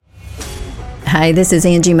Hi, this is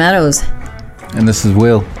Angie Meadows. And this is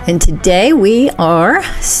Will. And today we are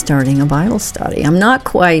starting a Bible study. I'm not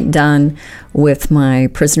quite done with my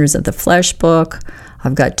Prisoners of the Flesh book.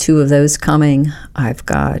 I've got 2 of those coming. I've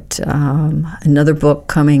got another book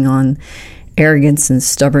coming on arrogance and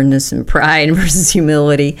stubbornness and pride versus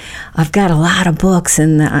humility. I've got a lot of books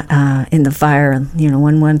in the fire.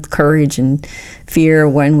 One with courage and fear,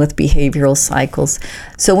 one with behavioral cycles.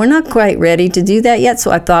 So we're not quite ready to do that yet.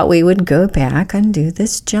 So I thought we would go back and do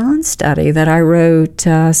this John study that I wrote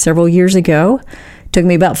several years ago. Took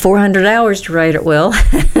me about 400 hours to write it, Will.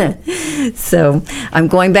 So I'm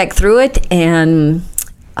going back through it, and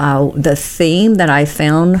the theme that I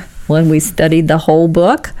found when we studied the whole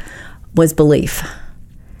book was belief.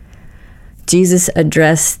 Jesus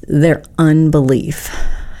addressed their unbelief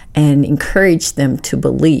and encouraged them to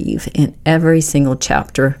believe in every single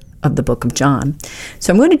chapter of the book of John.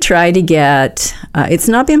 So I'm going to try to get, it's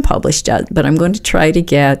not been published yet, but I'm going to try to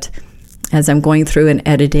get, as I'm going through and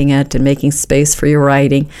editing it and making space for your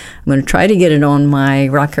writing, I'm going to try to get it on my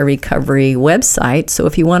Rocker Recovery website. So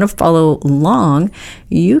if you want to follow along,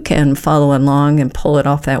 you can follow along and pull it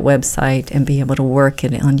off that website and be able to work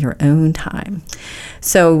it on your own time.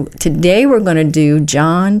 So today we're going to do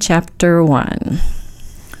John chapter 1.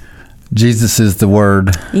 Jesus is the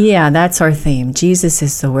Word. Yeah, that's our theme. Jesus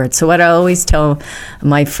is the Word. So what I always tell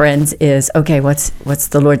my friends is, okay, what's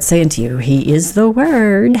the Lord saying to you? He is the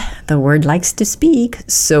Word. The Word likes to speak.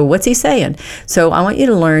 So what's he saying? So I want you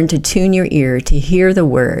to learn to tune your ear to hear the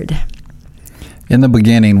Word. In the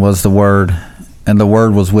beginning was the Word, and the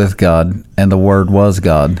Word was with God, and the Word was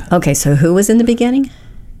God. Okay, so who was in the beginning?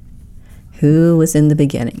 Who was in the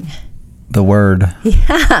beginning? The Word.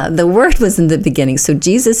 Yeah, the Word was in the beginning. So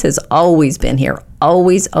Jesus has always been here.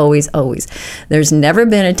 Always, always, always. There's never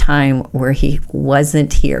been a time where he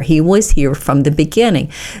wasn't here. He was here from the beginning.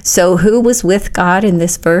 So who was with God in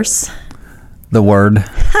this verse? The Word.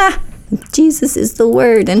 Ha! Jesus is the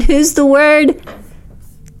Word. And who's the Word?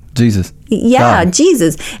 Jesus. Yeah, God.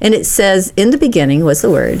 Jesus. And it says, in the beginning was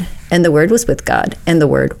the Word, and the Word was with God, and the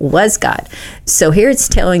Word was God. So here it's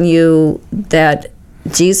telling you that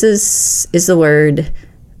Jesus is the Word,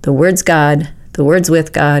 the Word's God, the Word's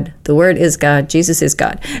with God, the Word is God, Jesus is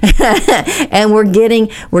God. And we're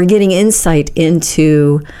getting insight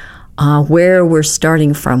into where we're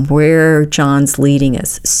starting from, where John's leading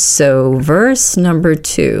us. So verse number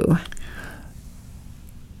 2,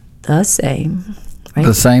 the same. Right?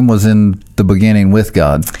 The same was in the beginning with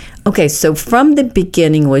God. Okay, so from the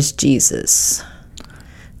beginning was Jesus.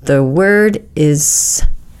 The Word is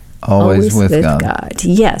always with God.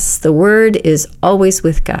 Yes, the Word is always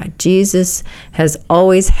with God. Jesus has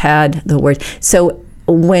always had the Word. So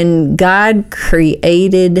when God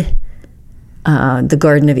created the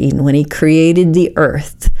Garden of Eden, when he created the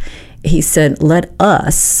earth, he said, let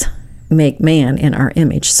us make man in our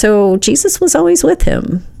image. So Jesus was always with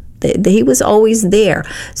him. He was always there.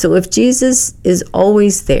 So if Jesus is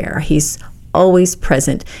always there, he's always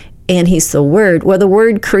present, and he's the Word, well, the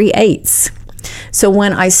Word creates. So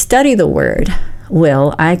when I study the Word,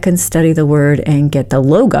 I can study the Word and get the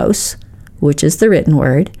Logos, which is the written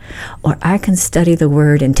Word, or I can study the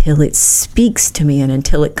Word until it speaks to me and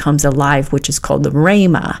until it comes alive, which is called the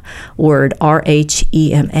Rhema word,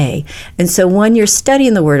 R-H-E-M-A. And so when you're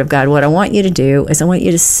studying the Word of God, what I want you to do is I want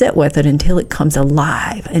you to sit with it until it comes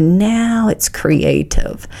alive, and now it's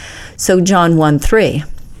creative. So John 1:3.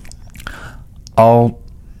 All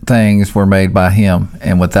things were made by him,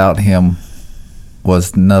 and without him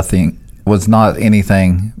was not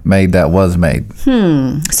anything made that was made.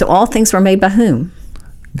 So all things were made by whom?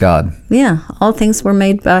 God. Yeah, all things were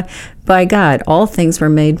made by God. All things were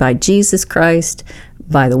made by Jesus Christ,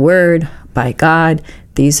 by the Word, by God.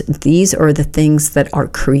 These are the things that are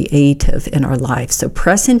creative in our life. So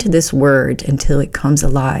press into this Word until it comes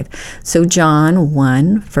alive. So John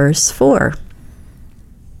 1, verse 4.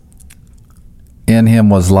 In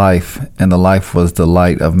him was life, and the life was the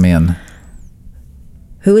light of men.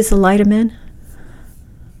 Who is the light of men?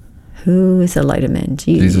 Who is the light of men?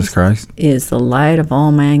 Jesus Christ is the light of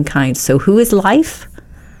all mankind. So who is life?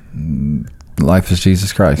 Life is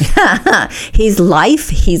Jesus Christ. He's life,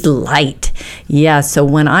 he's light. Yeah, so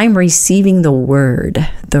when I'm receiving the Word,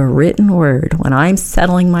 the written Word, when I'm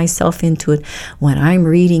settling myself into it, when I'm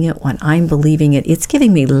reading it, when I'm believing it, it's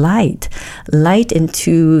giving me light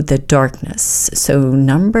into the darkness. So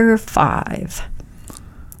number 5.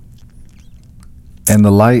 And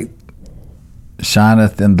the light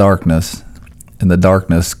shineth in darkness, and the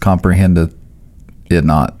darkness comprehendeth it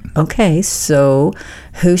not. Okay, so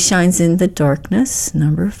who shines in the darkness?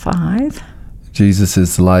 Number 5. Jesus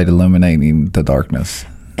is the light illuminating the darkness.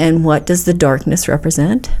 And what does the darkness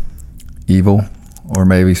represent? Evil, or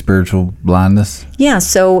maybe spiritual blindness. Yeah,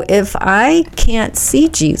 so if I can't see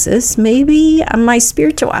Jesus, maybe my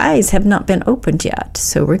spiritual eyes have not been opened yet.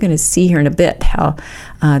 So we're going to see here in a bit how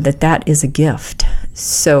that is a gift.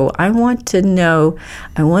 So I want to know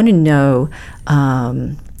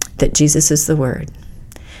that Jesus is the Word,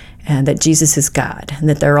 and that Jesus is God, and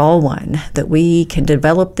that they're all one, that we can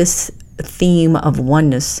develop this theme of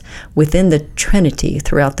oneness within the Trinity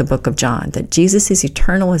throughout the book of John, that Jesus is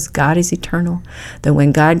eternal as God is eternal, that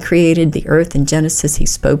when God created the earth in Genesis, he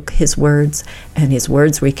spoke his words, and his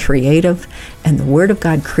words were creative, and the Word of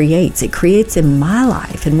God creates. It creates in my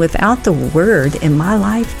life, and without the Word in my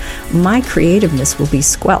life, my creativeness will be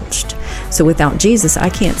squelched. So without Jesus, I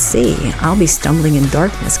can't see. I'll be stumbling in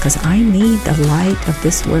darkness because I need the light of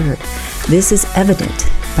this Word. This is evident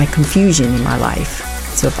by confusion in my life.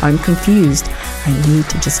 So if I'm confused, I need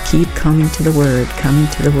to just keep coming to the Word, coming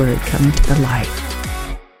to the Word, coming to the light.